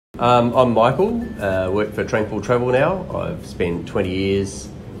I'm Michael, work for Tranquil Travel now. I've spent 20 years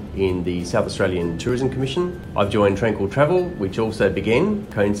in the South Australian Tourism Commission. I've joined Tranquil Travel, which also began,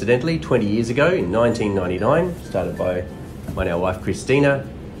 coincidentally, 20 years ago in 1999, started by my now wife Christina,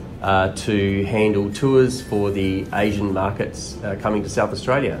 to handle tours for the Asian markets coming to South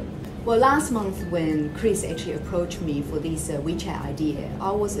Australia. Well, last month when Chris actually approached me for this WeChat idea, I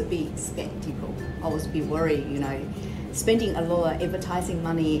was a bit skeptical. I was a bit worried, spending a lot of advertising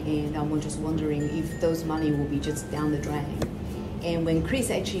money, and I was just wondering if those money will be just down the drain. And when Chris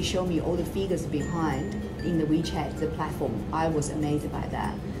actually showed me all the figures behind in the WeChat, the platform, I was amazed by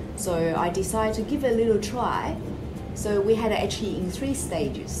that. So I decided to give it a little try. So we had actually in 3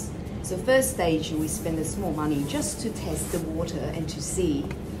 stages. So first stage, we spent the small money just to test the water and to see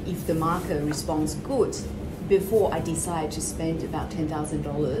if the market responds good before I decided to spend about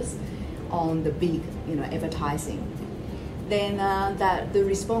 $10,000 on the big, advertising. Then the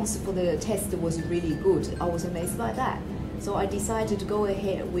response for the test was really good. I was amazed by that. So I decided to go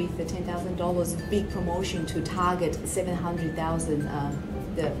ahead with the $10,000 big promotion to target 700,000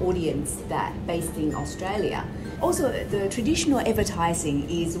 the audience that based in Australia. Also, the traditional advertising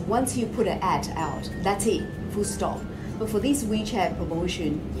is once you put an ad out, that's it, full stop. But for this WeChat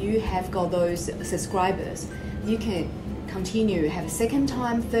promotion, you have got those subscribers. You can continue, have a second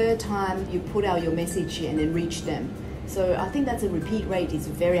time, third time, you put out your message and then reach them. So I think that the repeat rate is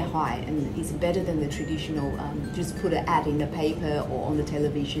very high and it's better than the traditional just put an ad in the paper or on the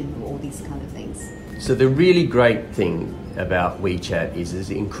television or all these kind of things. So the really great thing about WeChat is it's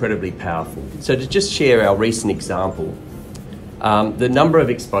incredibly powerful. So to just share our recent example, the number of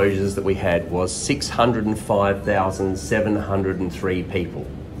exposures that we had was 605,703 people.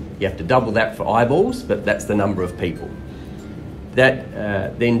 You have to double that for eyeballs, but that's the number of people.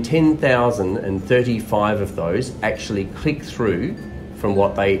 That then 10,035 of those actually click through from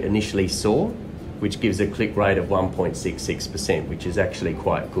what they initially saw, which gives a click rate of 1.66%, which is actually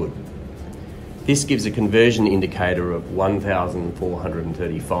quite good. This gives a conversion indicator of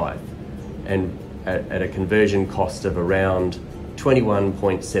 1,435 and at a conversion cost of around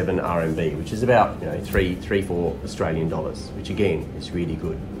 21.7 RMB, which is about 3-4 Australian dollars, which again is really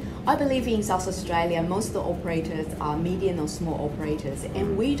good. I believe in South Australia, most of the operators are medium or small operators,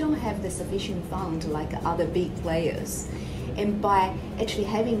 and we don't have the sufficient fund like other big players. And by actually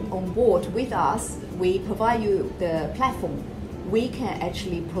having on board with us, we provide you the platform. We can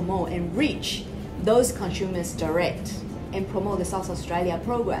actually promote and reach those consumers direct and promote the South Australia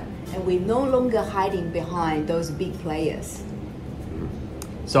program. And we're no longer hiding behind those big players.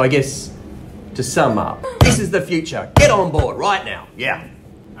 So I guess to sum up, this is the future. Get on board right now. Yeah.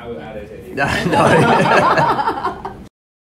 I will add it. No.